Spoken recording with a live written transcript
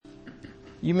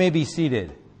You may be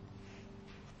seated.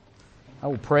 I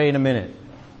will pray in a minute.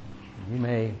 You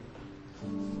may.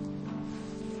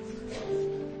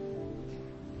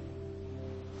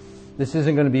 This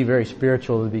isn't going to be very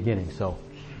spiritual at the beginning, so.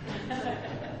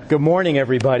 Good morning,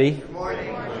 everybody. Good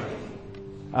morning.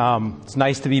 It's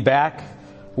nice to be back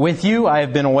with you. I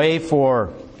have been away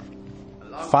for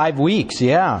 5 weeks,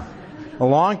 a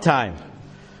long time.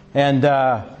 And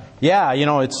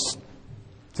it's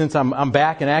since I'm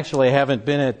back, and actually I haven't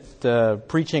been at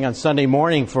preaching on Sunday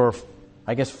morning for,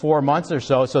 I guess, 4 months or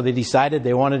so. So they decided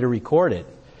they wanted to record it,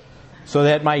 so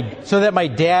that my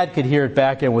dad could hear it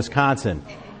back in Wisconsin.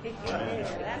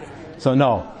 So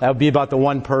no, that would be about the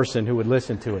one person who would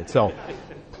listen to it. So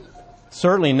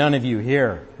certainly none of you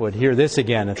here would hear this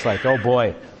again. It's like, oh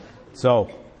boy. So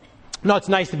no, it's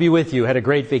nice to be with you. Had a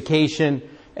great vacation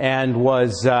and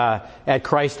was at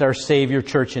Christ Our Savior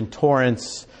Church in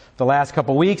Torrance the last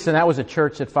couple of weeks, and that was a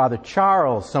church that Father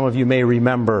Charles, some of you may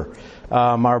remember,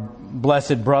 our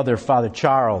blessed brother, Father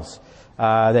Charles,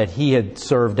 that he had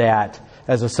served at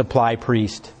as a supply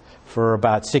priest for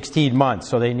about 16 months.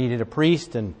 So they needed a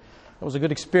priest, and it was a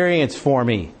good experience for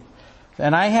me.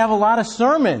 And I have a lot of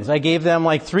sermons. I gave them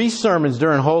like 3 sermons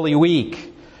during Holy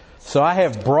Week. So I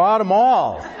have brought them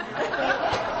all.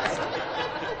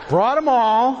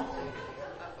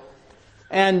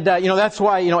 And, that's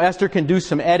why, Esther can do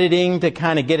some editing to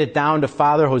kind of get it down to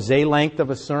Father Jose length of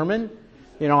a sermon.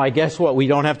 I guess we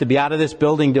don't have to be out of this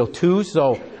building till 2,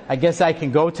 so I guess I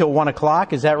can go till 1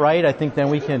 o'clock. Is that right? I think then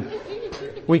we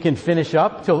can finish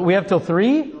up till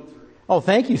 3? Oh,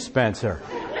 thank you, Spencer.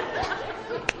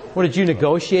 What, did you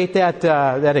negotiate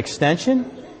that extension?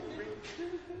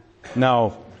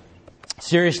 No.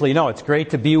 Seriously, no, it's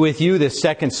great to be with you this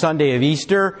second Sunday of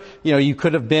Easter. You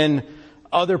could have been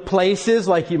other places,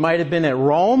 like you might have been at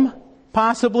Rome,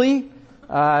 possibly,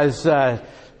 as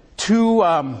 2,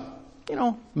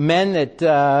 men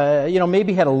that,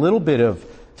 maybe had a little bit of,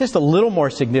 just a little more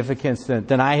significance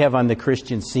than I have on the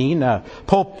Christian scene.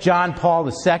 Pope John Paul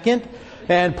II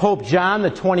and Pope John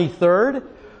the 23rd,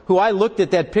 who I looked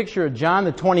at that picture of John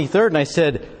the 23rd and I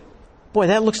said, boy,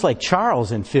 that looks like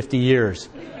Charles in 50 years.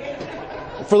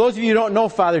 For those of you who don't know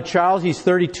Father Charles, he's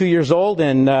 32 years old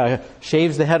and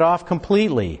shaves the head off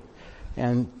completely.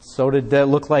 And so did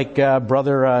look like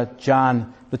Brother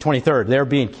John the 23rd. They're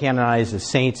being canonized as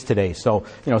saints today. So,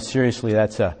 seriously,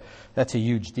 that's a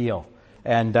huge deal.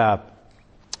 And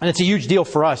it's a huge deal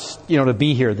for us, to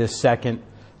be here this second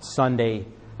Sunday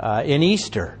in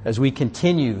Easter as we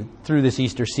continue through this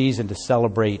Easter season to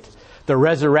celebrate the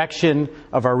resurrection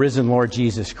of our risen Lord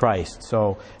Jesus Christ.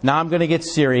 So now I'm going to get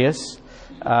serious.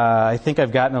 I think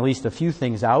I've gotten at least a few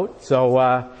things out.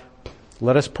 So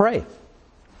let us pray.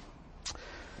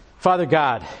 Father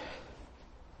God,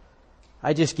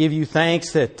 I just give you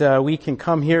thanks that we can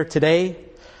come here today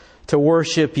to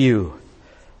worship you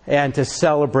and to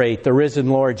celebrate the risen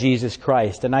Lord Jesus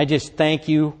Christ. And I just thank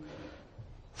you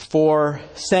for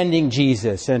sending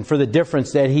Jesus and for the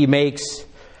difference that He makes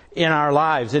in our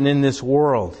lives and in this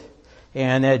world.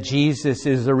 And that Jesus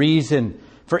is the reason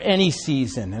for any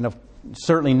season, and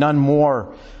certainly none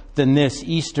more than this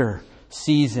Easter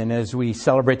season as we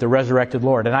celebrate the resurrected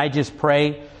Lord. And I just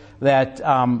pray that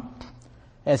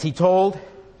as He told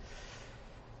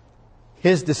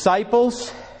His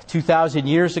disciples 2,000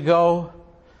 years ago,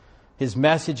 His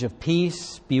message of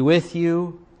peace be with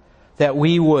you, that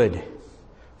we would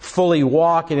fully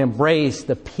walk and embrace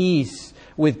the peace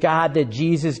with God that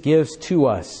Jesus gives to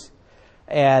us,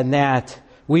 and that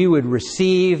we would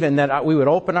receive and that we would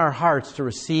open our hearts to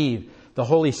receive the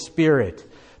Holy Spirit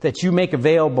that you make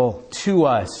available to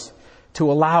us to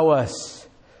allow us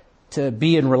to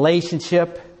be in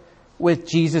relationship with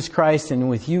Jesus Christ and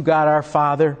with you, God our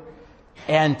Father,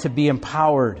 and to be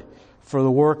empowered for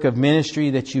the work of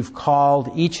ministry that you've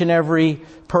called each and every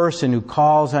person who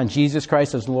calls on Jesus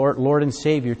Christ as Lord and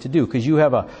Savior to do. Because you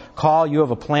have a call, you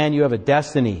have a plan, you have a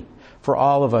destiny for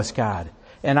all of us, God.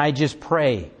 And I just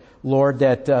pray, Lord,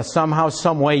 that somehow,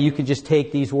 some way you can just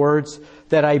take these words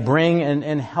that I bring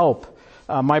and help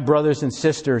my brothers and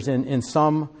sisters in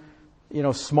some,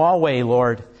 small way,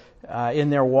 Lord, in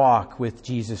their walk with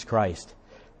Jesus Christ.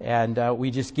 And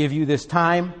we just give you this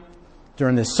time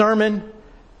during this sermon,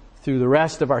 through the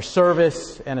rest of our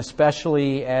service, and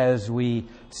especially as we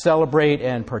celebrate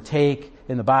and partake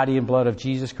in the body and blood of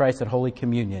Jesus Christ at Holy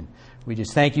Communion. We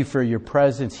just thank you for your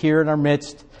presence here in our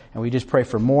midst, and we just pray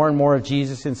for more and more of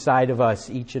Jesus inside of us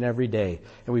each and every day.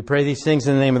 And we pray these things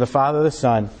in the name of the Father, the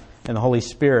Son, and the Holy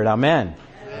Spirit. Amen.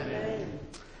 Amen.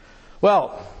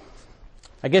 Well,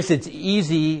 I guess it's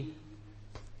easy,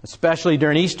 especially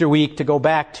during Easter week, to go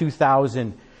back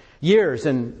 2,000 years.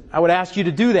 And I would ask you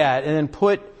to do that and then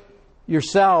put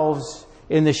yourselves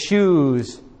in the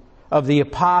shoes of the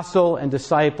apostle and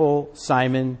disciple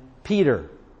Simon Peter.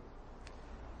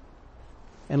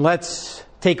 And let's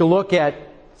take a look at,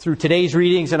 through today's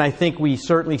readings, and I think we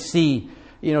certainly see,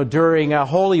 during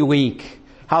Holy Week,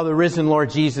 how the risen Lord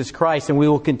Jesus Christ, and we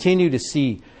will continue to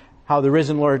see how the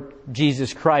risen Lord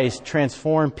Jesus Christ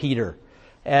transformed Peter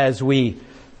as we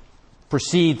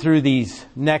proceed through these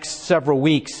next several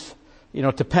weeks,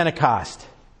 to Pentecost.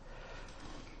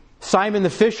 Simon the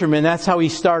fisherman, that's how he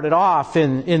started off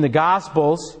in the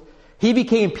Gospels. He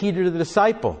became Peter the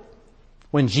disciple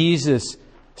when Jesus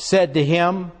said to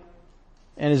him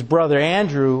and his brother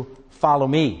Andrew, "Follow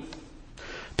me."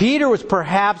 Peter was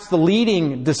perhaps the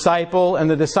leading disciple and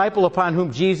the disciple upon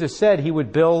whom Jesus said he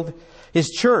would build his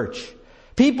church.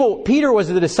 Peter was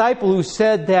the disciple who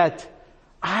said that,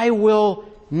 "I will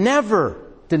never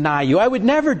deny you. I would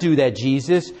never do that,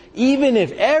 Jesus, even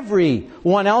if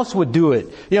everyone else would do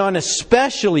it." And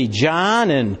especially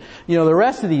John and, the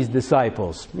rest of these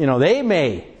disciples. They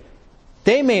may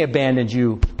abandon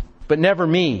you, but never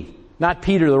me. Not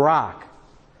Peter the rock.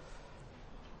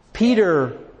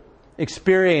 Peter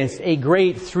experienced a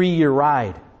great 3-year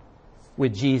ride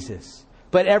with Jesus.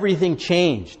 But everything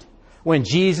changed when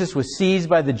Jesus was seized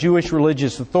by the Jewish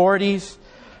religious authorities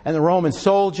and the Roman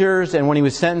soldiers, and when he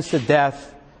was sentenced to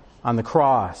death on the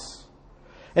cross.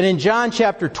 And in John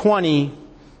chapter 20,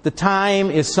 the time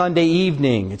is Sunday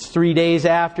evening. It's 3 days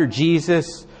after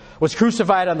Jesus was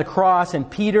crucified on the cross, and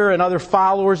Peter and other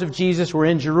followers of Jesus were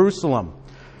in Jerusalem.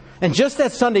 And just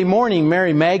that Sunday morning,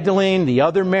 Mary Magdalene, the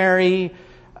other Mary,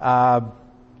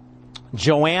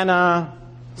 Joanna,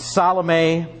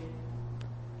 Salome,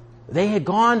 they had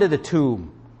gone to the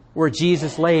tomb where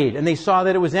Jesus laid, and they saw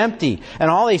that it was empty. And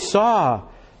all they saw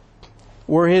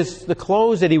were the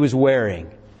clothes that he was wearing.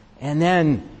 And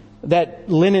then that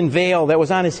linen veil that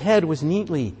was on his head was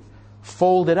neatly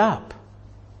folded up.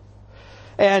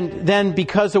 And then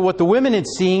because of what the women had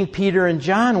seen, Peter and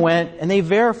John went and they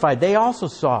verified. They also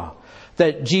saw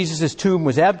that Jesus' tomb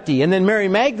was empty. And then Mary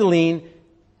Magdalene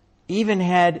even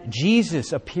had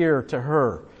Jesus appear to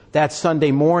her that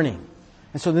Sunday morning.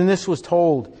 And so then this was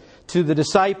told to the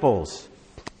disciples.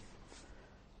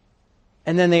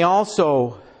 And then they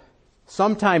also,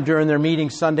 sometime during their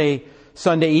meeting Sunday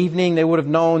evening, they would have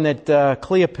known that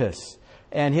Cleopas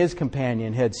and his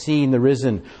companion had seen the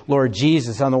risen Lord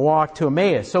Jesus on the walk to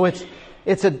Emmaus. So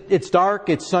it's dark,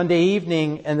 it's Sunday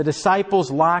evening, and the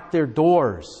disciples locked their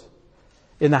doors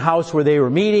in the house where they were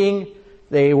meeting.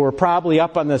 They were probably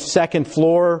up on the second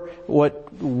floor,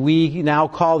 what we now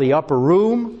call the upper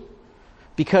room,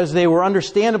 because they were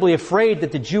understandably afraid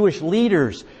that the Jewish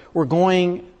leaders were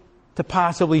going to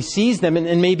possibly seize them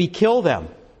and maybe kill them.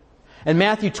 And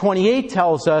Matthew 28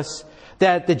 tells us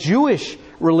that the Jewish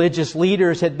religious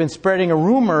leaders had been spreading a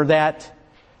rumor that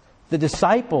the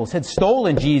disciples had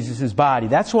stolen Jesus' body.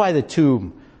 That's why the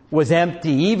tomb was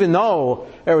empty, even though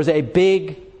there was a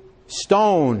big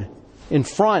stone in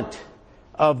front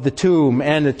of the tomb,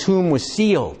 and the tomb was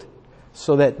sealed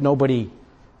so that nobody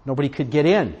could get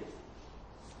in.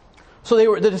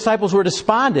 So the disciples were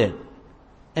despondent,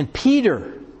 and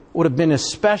Peter would have been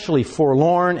especially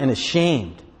forlorn and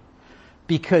ashamed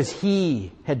because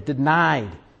he had denied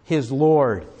his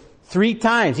Lord 3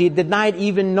 times. He had denied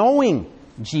even knowing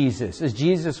Jesus as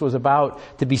Jesus was about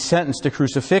to be sentenced to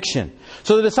crucifixion.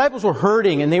 So the disciples were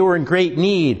hurting and they were in great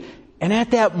need. And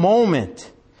at that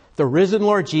moment, the risen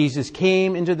Lord Jesus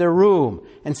came into their room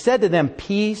and said to them,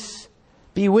 "Peace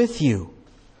be with you."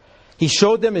 He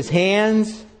showed them his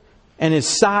hands and his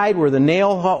side where the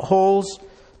nail holes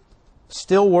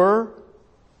still were,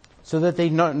 so that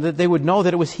they would know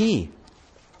that it was he.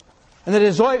 And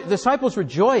the disciples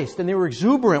rejoiced and they were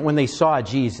exuberant when they saw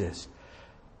Jesus.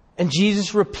 And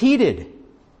Jesus repeated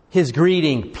his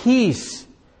greeting, "Peace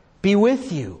be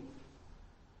with you."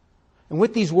 And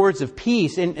with these words of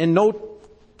peace, and note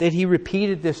that he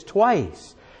repeated this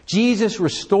twice, Jesus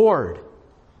restored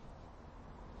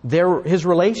his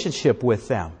relationship with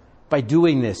them by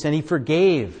doing this. And he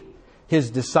forgave his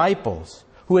disciples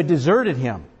who had deserted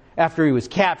him after he was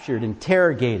captured,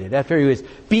 interrogated, after he was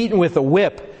beaten with a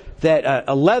whip,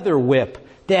 a leather whip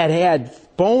that had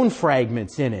bone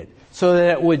fragments in it, so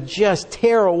that it would just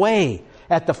tear away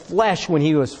at the flesh when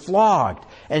he was flogged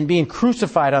and being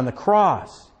crucified on the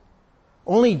cross.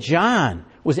 Only John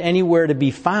was anywhere to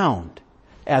be found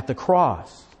at the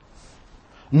cross.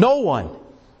 No one,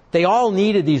 they all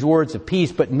needed these words of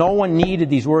peace, but no one needed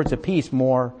these words of peace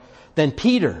more than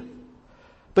Peter.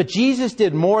 But Jesus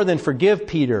did more than forgive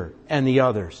Peter and the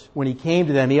others when he came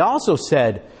to them. He also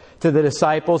said to the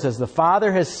disciples, "As the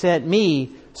Father has sent me,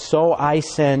 so I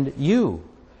send you.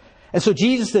 And so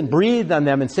Jesus then breathed on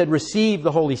them and said, receive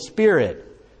the Holy Spirit.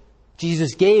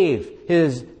 Jesus gave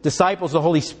His disciples the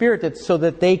Holy Spirit so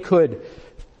that they could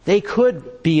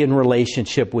be in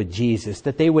relationship with Jesus,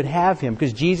 that they would have Him,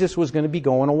 because Jesus was going to be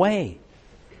going away.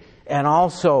 And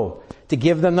also to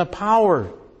give them the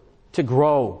power to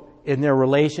grow in their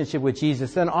relationship with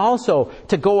Jesus, and also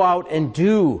to go out and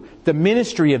do the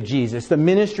ministry of Jesus, the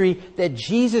ministry that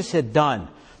Jesus had done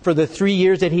for the 3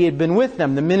 years that He had been with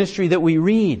them, the ministry that we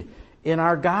read in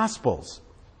our Gospels.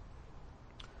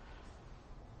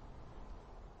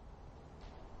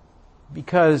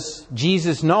 Because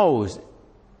Jesus knows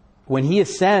when He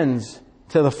ascends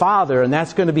to the Father, and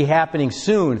that's going to be happening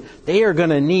soon, they are going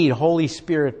to need Holy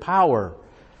Spirit power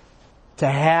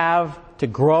to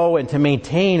grow and to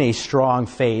maintain a strong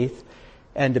faith,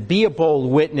 and to be a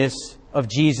bold witness of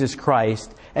Jesus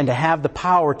Christ, and to have the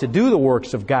power to do the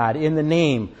works of God in the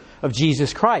name of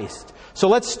Jesus Christ. So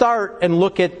let's start and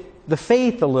look at the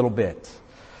faith a little bit.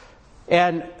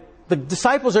 And the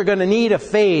disciples are going to need a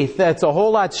faith that's a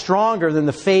whole lot stronger than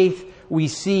the faith we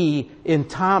see in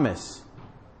Thomas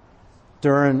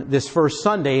during this first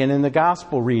Sunday and in the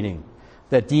gospel reading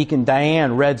that Deacon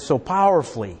Diane read so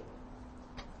powerfully.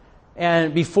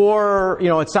 And before,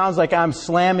 it sounds like I'm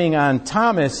slamming on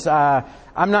Thomas, I'm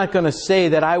not going to say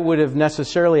that I would have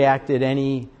necessarily acted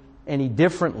any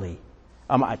differently.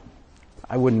 I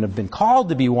wouldn't have been called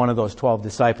to be one of those 12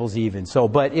 disciples even.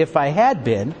 But if I had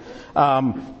been,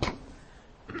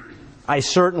 I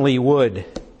certainly would.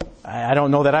 I don't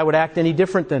know that I would act any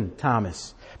different than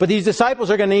Thomas. But these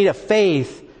disciples are going to need a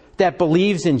faith that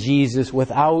believes in Jesus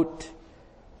without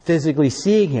physically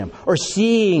seeing Him, or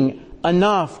seeing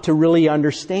enough to really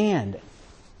understand.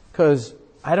 Because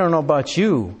I don't know about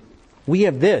you, we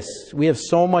have this. We have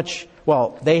so much.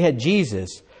 Well, they had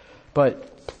Jesus,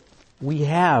 but we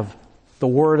have the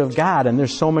Word of God, and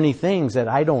there's so many things that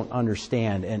I don't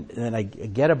understand and I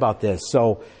get about this.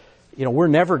 So, we're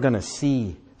never going to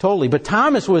see totally. But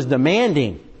Thomas was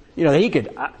demanding, he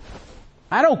could,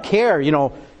 I don't care,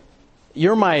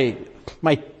 you're my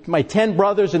 10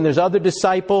 brothers and there's other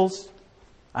disciples.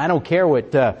 I don't care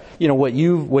what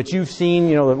you've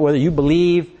seen, whether you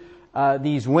believe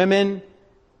these women.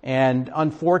 And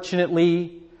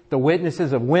unfortunately, the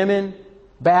witnesses of women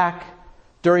back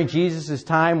during Jesus'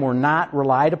 time were not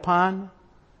relied upon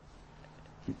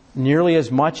nearly as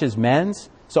much as men's.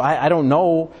 So I don't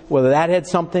know whether that had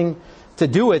something to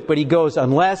do with it, but he goes,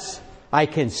 unless I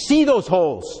can see those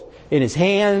holes in His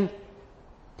hand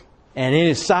and in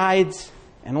His sides,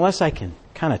 and unless I can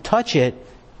kind of touch it,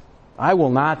 I will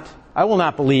not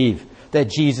believe that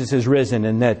Jesus has risen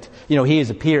and that, He has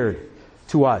appeared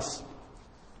to us.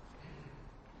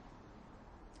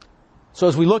 So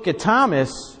as we look at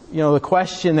Thomas, the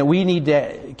question that we need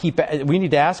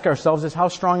to ask ourselves is, how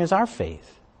strong is our faith?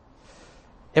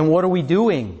 And what are we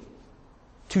doing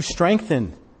to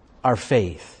strengthen our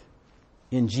faith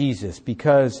in Jesus?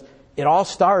 Because it all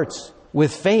starts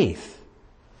with faith.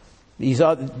 These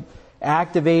are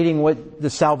activating what the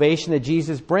salvation that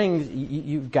Jesus brings.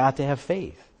 You've got to have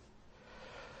faith.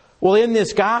 Well, in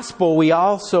this gospel, we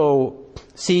also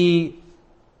see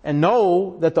and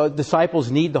know that the disciples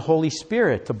need the Holy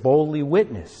Spirit to boldly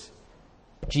witness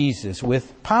Jesus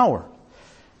with power.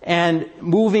 And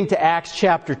moving to Acts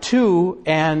chapter 2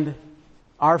 and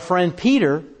our friend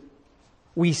Peter,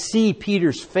 we see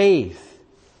Peter's faith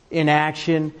in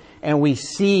action, and we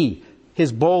see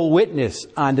his bold witness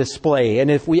on display.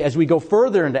 And as we go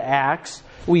further into Acts,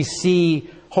 we see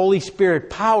Holy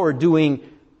Spirit power doing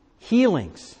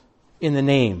healings in the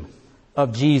name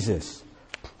of Jesus.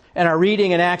 And our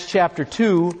reading in Acts chapter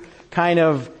 2 kind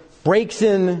of breaks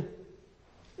in,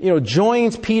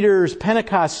 joins Peter's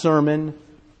Pentecost sermon,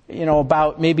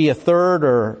 about maybe a third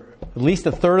or at least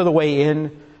a third of the way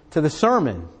in to the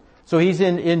sermon. So he's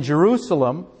in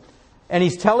Jerusalem, and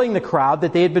he's telling the crowd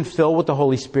that they had been filled with the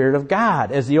Holy Spirit of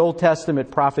God, as the Old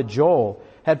Testament prophet Joel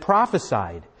had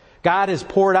prophesied. God has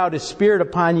poured out His Spirit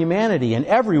upon humanity, and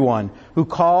everyone who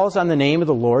calls on the name of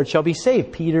the Lord shall be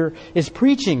saved. Peter is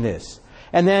preaching this.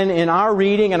 And then in our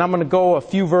reading, and I'm going to go a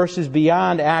few verses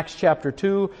beyond Acts chapter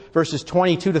 2, verses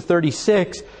 22 to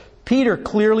 36, Peter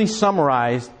clearly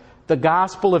summarized the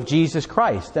gospel of Jesus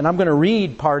Christ. And I'm going to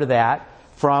read part of that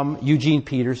from Eugene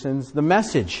Peterson's The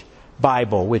Message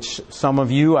Bible, which some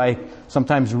of you, I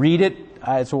sometimes read it.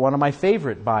 It's one of my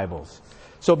favorite Bibles.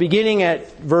 So beginning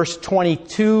at verse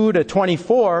 22 to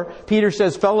 24, Peter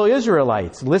says, "Fellow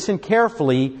Israelites, listen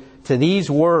carefully to these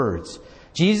words.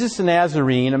 Jesus the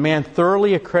Nazarene, a man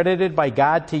thoroughly accredited by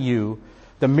God to you,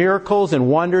 the miracles and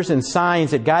wonders and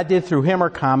signs that God did through Him are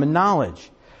common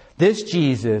knowledge. This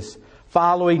Jesus,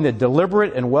 following the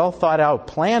deliberate and well thought out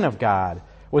plan of God,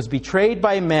 was betrayed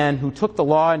by men who took the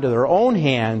law into their own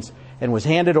hands and was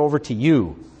handed over to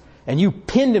you. And you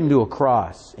pinned him to a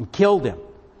cross and killed him.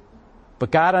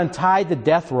 But God untied the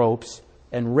death ropes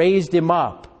and raised him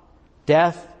up.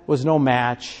 Death was no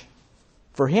match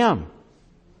for him.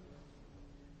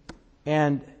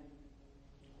 And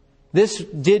this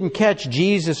didn't catch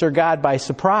Jesus or God by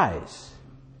surprise.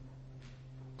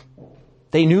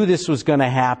 They knew this was going to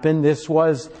happen. This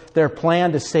was their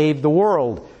plan to save the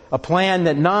world. A plan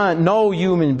that no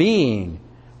human being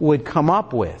would come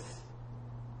up with.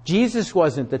 Jesus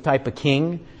wasn't the type of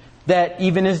king that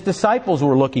even his disciples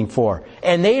were looking for.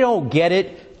 And they don't get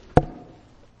it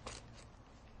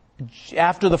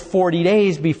after the 40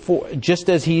 days before, just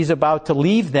as he's about to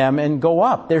leave them and go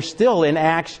up. They're still in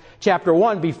Acts chapter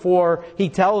 1 before he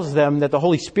tells them that the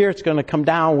Holy Spirit's going to come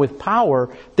down with power.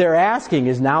 They're asking,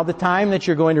 is now the time that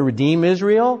you're going to redeem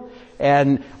Israel?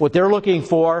 And what they're looking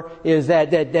for is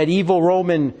that evil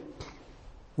Roman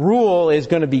rule is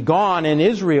going to be gone and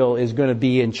Israel is going to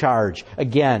be in charge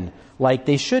again, like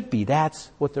they should be. That's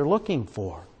what they're looking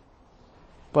for.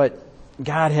 But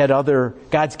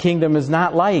God's kingdom is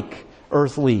not like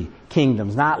earthly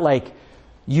kingdoms, not like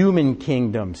human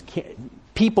kingdoms,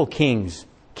 people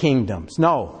kingdoms.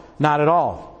 No, not at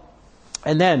all.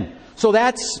 And then, so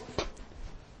that's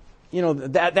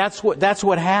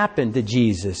what happened to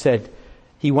Jesus. That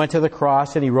he went to the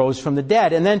cross and he rose from the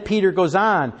dead. And then Peter goes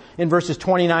on in verses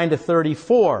 29 to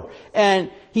 34.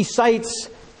 And he cites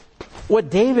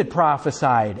what David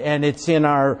prophesied. And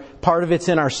part of it's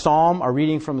in our psalm, our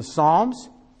reading from the Psalms.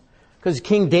 Because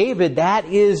King David,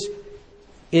 it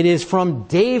is from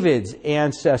David's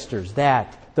ancestors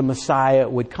that the Messiah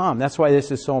would come. That's why this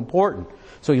is so important.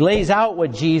 So he lays out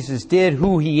what Jesus did,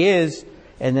 who he is,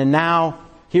 and then now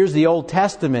here's the Old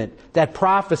Testament that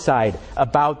prophesied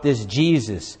about this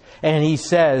Jesus. And he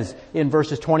says in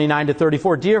verses 29 to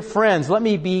 34, "Dear friends, let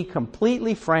me be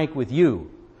completely frank with you.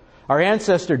 Our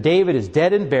ancestor David is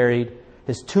dead and buried.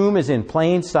 His tomb is in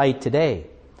plain sight today.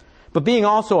 But being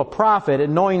also a prophet,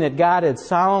 and knowing that God had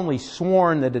solemnly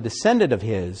sworn that a descendant of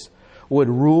his would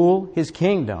rule his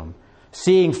kingdom,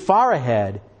 seeing far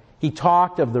ahead, he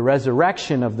talked of the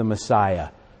resurrection of the Messiah.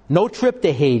 No trip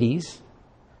to Hades,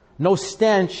 no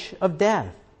stench of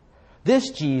death.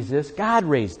 This Jesus, God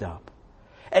raised up.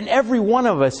 And every one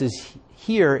of us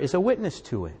here is a witness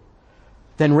to it.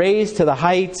 Then raised to the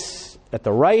heights at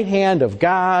the right hand of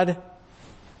God,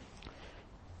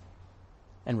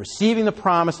 and receiving the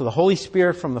promise of the Holy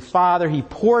Spirit from the Father, he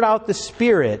poured out the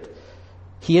Spirit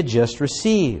he had just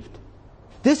received."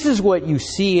 This is what you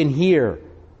see and hear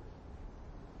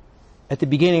at the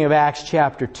beginning of Acts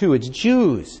chapter 2. It's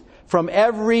Jews from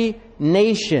every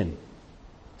nation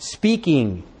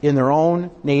speaking in their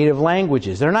own native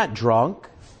languages. They're not drunk.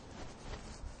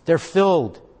 They're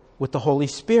filled with the Holy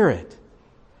Spirit.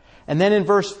 And then in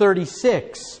verse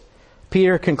 36,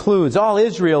 Peter concludes, "All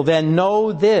Israel then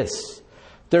know this.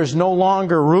 There's no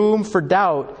longer room for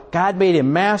doubt. God made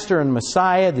him Master and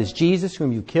Messiah, this Jesus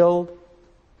whom you killed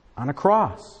on a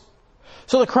cross."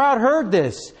 So the crowd heard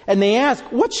this, and they asked,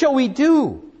 "What shall we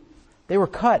do?" They were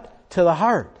cut to the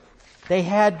heart. They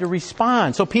had to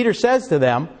respond. So Peter says to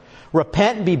them,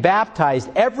 "Repent and be baptized,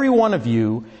 every one of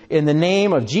you, in the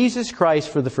name of Jesus Christ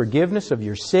for the forgiveness of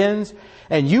your sins,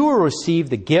 and you will receive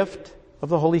the gift of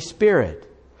the Holy Spirit."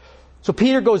 So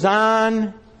Peter goes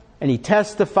on, and he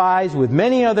testifies with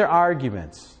many other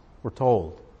arguments, we're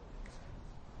told.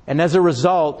 And as a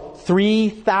result,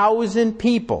 3,000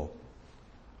 people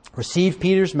received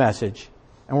Peter's message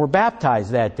and were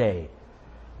baptized that day.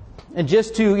 And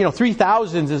just to,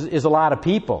 3,000 is a lot of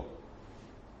people.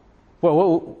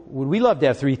 Well, would we love to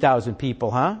have 3,000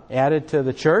 people, added to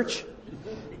the church?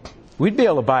 We'd be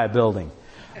able to buy a building.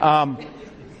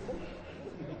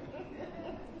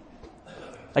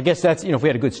 I guess that's, if we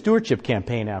had a good stewardship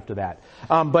campaign after that.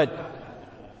 But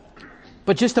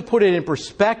just to put it in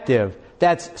perspective,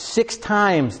 that's 6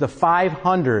 times the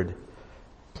 500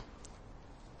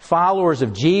 followers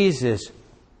of Jesus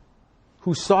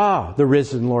who saw the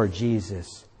risen Lord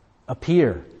Jesus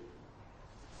appear,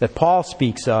 that Paul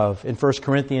speaks of in 1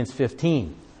 Corinthians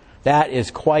 15. That is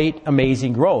quite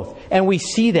amazing growth. And we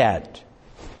see that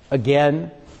again,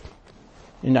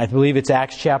 and I believe it's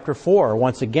Acts chapter 4.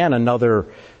 Once again, another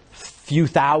few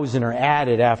thousand are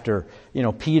added after,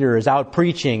 Peter is out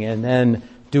preaching and then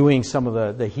doing some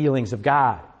of the healings of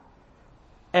God.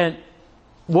 And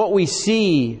what we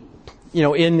see,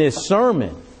 in this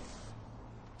sermon,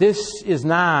 this is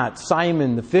not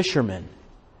Simon the fisherman.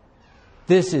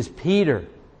 This is Peter,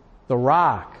 the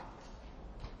rock,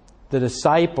 the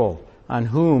disciple on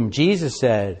whom Jesus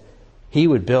said, he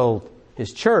would build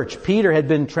his church. Peter had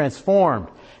been transformed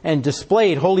and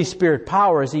displayed Holy Spirit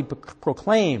power as he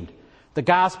proclaimed the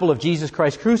gospel of Jesus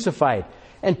Christ crucified.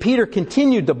 And Peter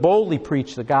continued to boldly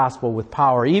preach the gospel with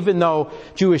power, even though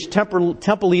Jewish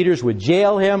temple leaders would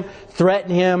jail him, threaten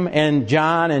him and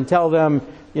John and tell them,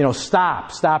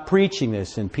 stop preaching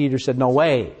this. And Peter said, no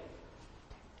way.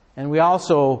 And we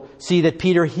also see that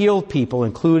Peter healed people,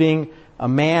 including a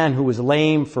man who was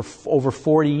lame for over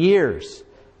 40 years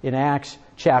in Acts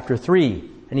chapter 3.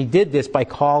 And he did this by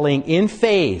calling in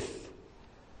faith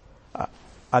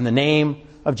on the name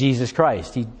of Jesus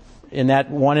Christ. In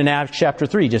that one in Acts chapter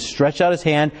 3, just stretched out his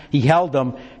hand, he held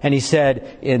them, and he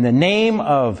said, in the name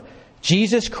of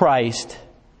Jesus Christ,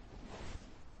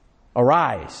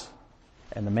 arise.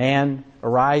 And the man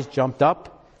jumped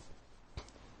up,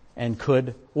 and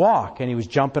could walk. And he was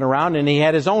jumping around, and he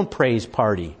had his own praise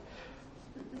party.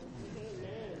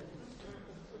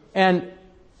 And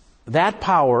that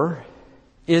power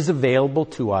is available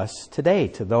to us today,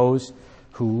 to those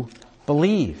who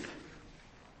believe.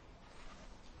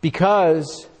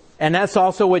 And that's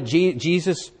also what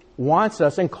Jesus wants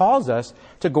us and calls us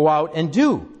to go out and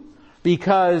do.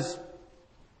 Because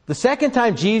the second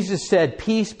time Jesus said,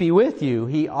 peace be with you,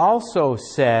 he also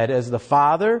said, as the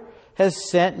Father has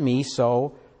sent me,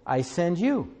 so I send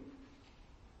you.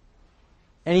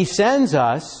 And he sends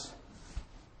us,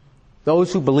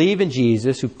 those who believe in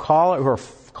Jesus, who call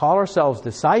ourselves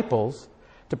disciples,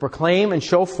 to proclaim and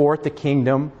show forth the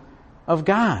kingdom of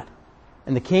God.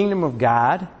 And the kingdom of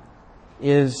God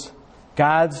is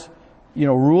God's,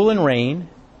 rule and reign,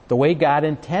 the way God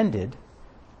intended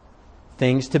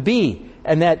things to be.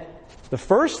 And that the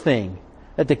first thing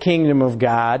that the kingdom of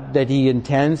God that He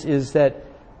intends is that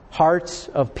hearts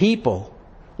of people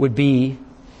would be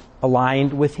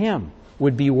aligned with Him,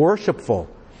 would be worshipful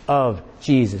of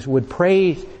Jesus, would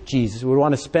praise Jesus, would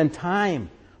want to spend time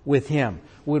with Him,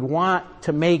 would want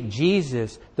to make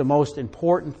Jesus the most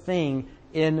important thing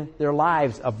in their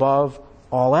lives above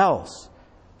all else.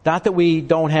 Not that we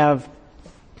don't have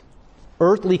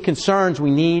earthly concerns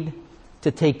we need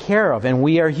to take care of, and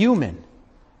we are human.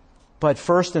 But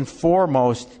first and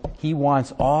foremost, He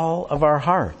wants all of our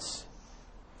hearts.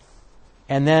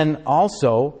 And then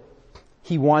also,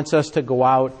 He wants us to go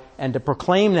out and to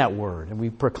proclaim that word. And we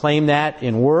proclaim that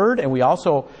in word, and we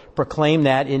also proclaim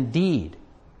that in deed.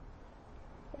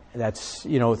 That's,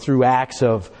 through acts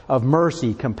of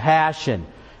mercy, compassion,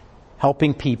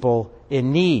 helping people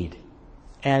in need,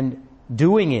 and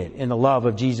doing it in the love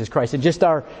of Jesus Christ. And just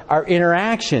our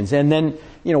interactions. And then,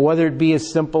 whether it be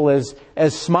as simple as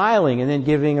smiling and then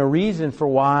giving a reason for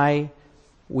why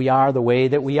we are the way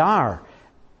that we are.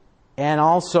 And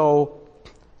also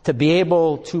to be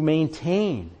able to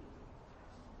maintain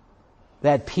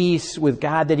that peace with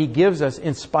God that He gives us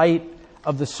in spite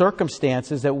of the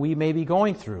circumstances that we may be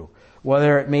going through.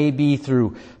 Whether it may be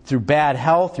through bad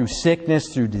health, through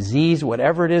sickness, through disease,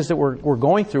 whatever it is that we're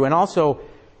going through. And also,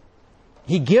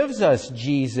 He gives us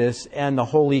Jesus and the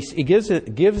He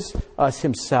gives us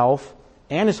Himself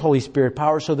and His Holy Spirit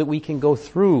power so that we can go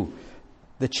through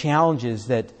the challenges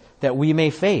that we may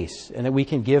face, and that we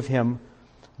can give Him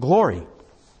glory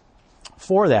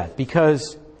for that.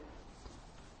 Because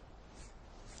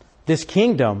this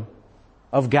kingdom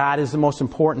of God is the most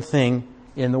important thing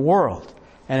in the world.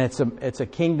 And it's a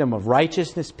kingdom of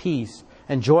righteousness, peace,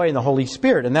 and joy in the Holy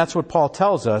Spirit. And that's what Paul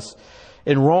tells us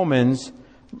in Romans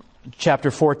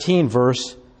chapter 14,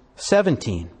 verse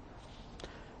 17.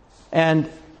 And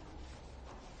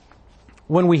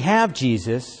when we have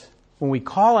Jesus, when we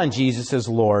call on Jesus as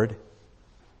Lord,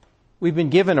 we've been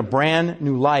given a brand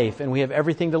new life, and we have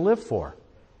everything to live for.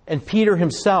 And Peter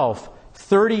himself,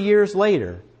 30 years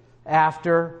later,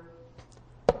 after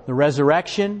the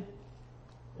resurrection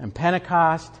and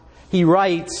Pentecost, he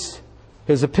writes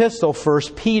his epistle, 1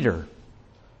 Peter.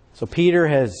 So Peter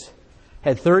has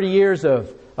had 30 years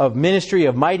of ministry,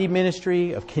 of mighty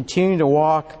ministry, of continuing to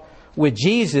walk with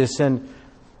Jesus. And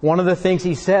one of the things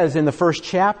he says in the first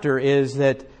chapter is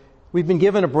that we've been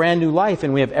given a brand new life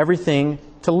and we have everything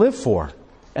to live for.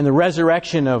 And the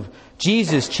resurrection of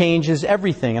Jesus changes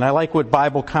everything. And I like what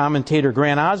Bible commentator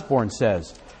Grant Osborne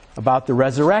says about the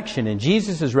resurrection. In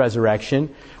Jesus'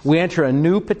 resurrection, we enter a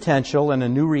new potential and a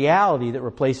new reality that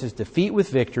replaces defeat with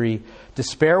victory,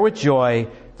 despair with joy,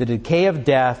 the decay of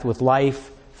death with life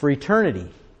for eternity.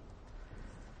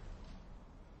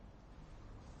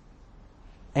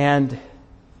 And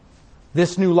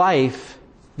this new life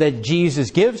that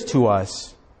Jesus gives to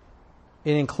us,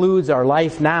 it includes our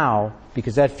life now,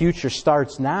 because that future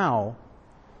starts now,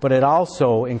 but it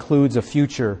also includes a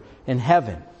future in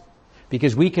heaven.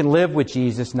 because we can live with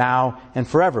Jesus now and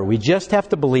forever. We just have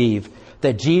to believe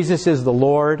that Jesus is the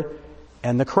Lord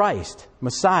and the Christ,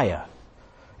 Messiah.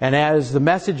 And as the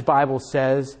Message Bible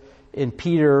says in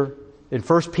 1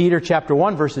 Peter chapter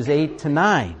 1, verses 8 to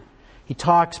 9,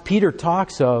 Peter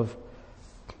talks of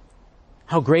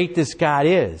how great this God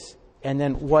is, and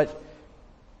then what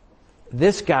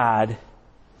this God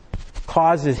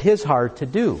causes His heart to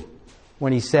do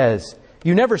when He says,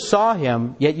 you never saw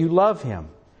Him, yet you love Him.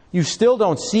 You still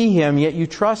don't see Him, yet you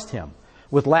trust Him,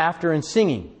 with laughter and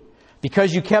singing.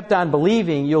 Because you kept on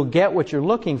believing, you'll get what you're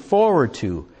looking forward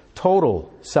to,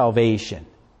 total salvation.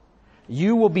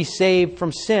 You will be saved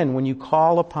from sin when you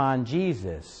call upon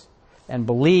Jesus and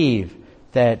believe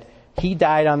that He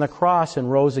died on the cross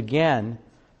and rose again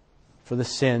for the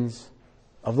sins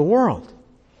of the world.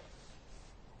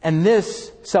 And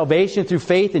this salvation through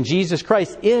faith in Jesus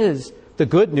Christ is the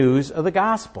good news of the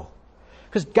gospel.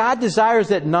 Because God desires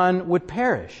that none would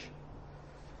perish.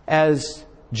 As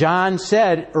John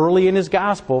said early in his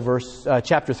gospel,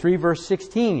 chapter 3, verse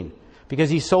 16, because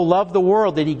He so loved the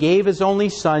world that He gave His only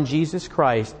Son, Jesus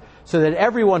Christ, so that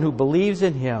everyone who believes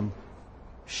in Him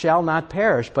shall not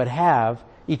perish, but have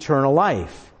eternal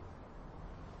life.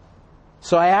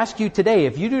 So I ask you today,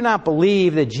 if you do not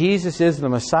believe that Jesus is the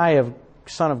Messiah,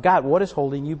 Son of God, what is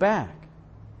holding you back?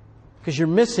 Because you're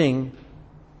missing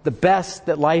the best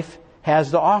that life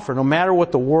has to offer, no matter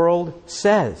what the world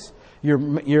says.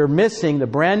 You're missing the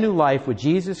brand new life with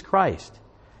Jesus Christ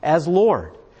as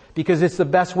Lord, because it's the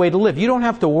best way to live. You don't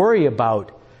have to worry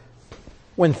about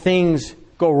when things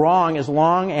go wrong, as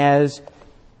long as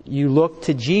you look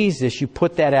to Jesus. You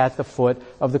put that at the foot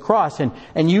of the cross. And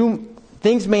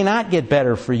things may not get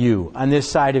better for you on this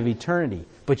side of eternity,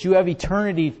 but you have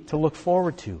eternity to look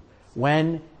forward to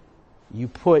when you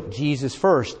put Jesus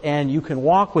first, and you can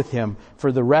walk with Him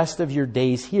for the rest of your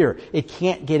days here. It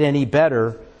can't get any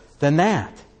better than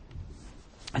that.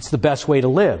 It's the best way to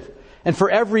live. And for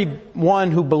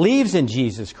everyone who believes in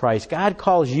Jesus Christ, God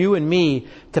calls you and me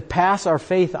to pass our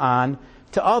faith on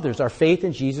to others, our faith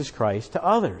in Jesus Christ to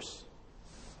others.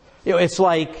 It's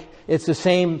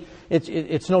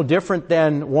no different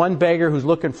than one beggar who's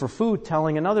looking for food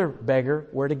telling another beggar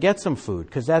where to get some food,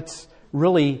 because that's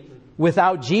really,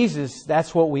 without Jesus,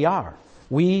 that's what we are.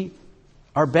 We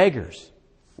are beggars.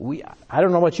 I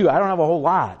don't know about you, I don't have a whole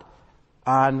lot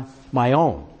on my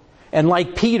own. And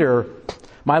like Peter,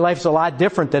 my life's a lot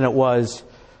different than it was.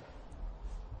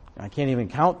 I can't even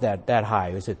count that high.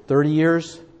 Is it 30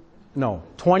 years? No,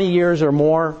 20 years or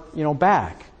more,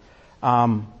 back.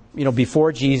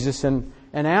 Before Jesus and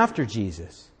after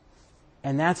Jesus.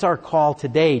 And that's our call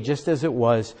today, just as it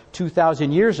was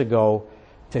 2,000 years ago,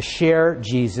 to share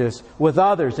Jesus with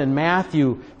others. And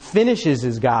Matthew finishes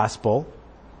his gospel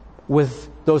with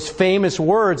those famous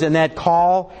words and that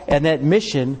call and that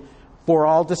mission for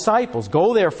all disciples.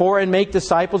 Go therefore and make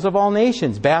disciples of all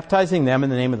nations, baptizing them in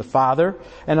the name of the Father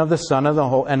and of the Son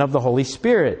and of the Holy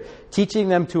Spirit, teaching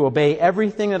them to obey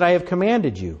everything that I have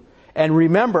commanded you. And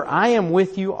remember, I am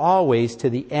with you always to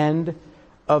the end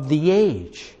of the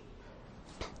age.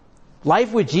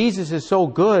 Life with Jesus is so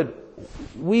good,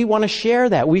 we want to share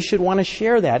that. We should want to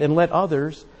share that and let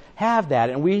others have that.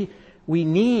 And we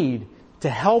need to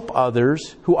help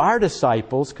others who are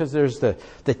disciples, because there's the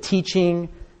teaching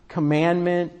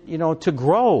commandment, to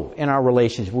grow in our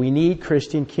relationship. We need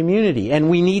Christian community, and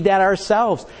we need that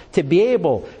ourselves to be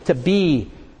able to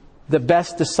be the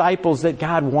best disciples that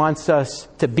God wants us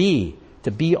to be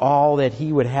all that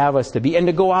He would have us to be, and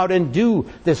to go out and do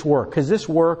this work, because this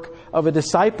work of a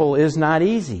disciple is not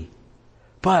easy,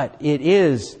 but it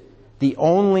is the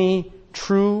only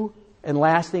true and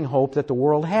lasting hope that the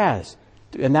world has.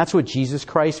 And that's what Jesus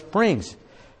Christ brings.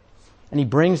 And He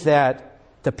brings that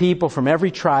to people from every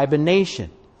tribe and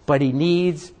nation. But He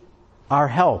needs our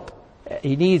help.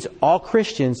 He needs all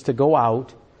Christians to go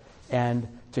out and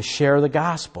to share the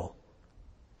gospel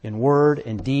in word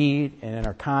and deed and in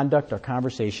our conduct, our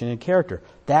conversation and character.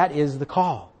 That is the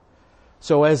call.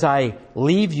 So as I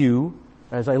leave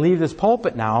this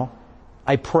pulpit now,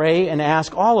 I pray and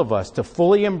ask all of us to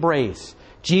fully embrace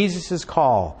Jesus'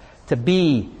 call to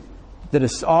be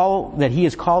all that He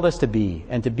has called us to be,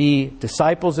 and to be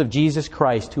disciples of Jesus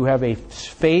Christ who have a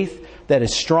faith that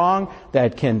is strong,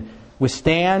 that can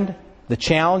withstand the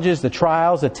challenges, the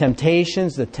trials, the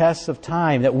temptations, the tests of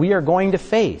time that we are going to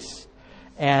face,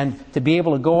 and to be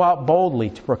able to go out boldly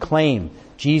to proclaim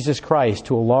Jesus Christ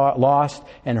to a lost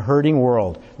and hurting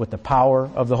world with the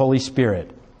power of the Holy Spirit.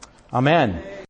 Amen.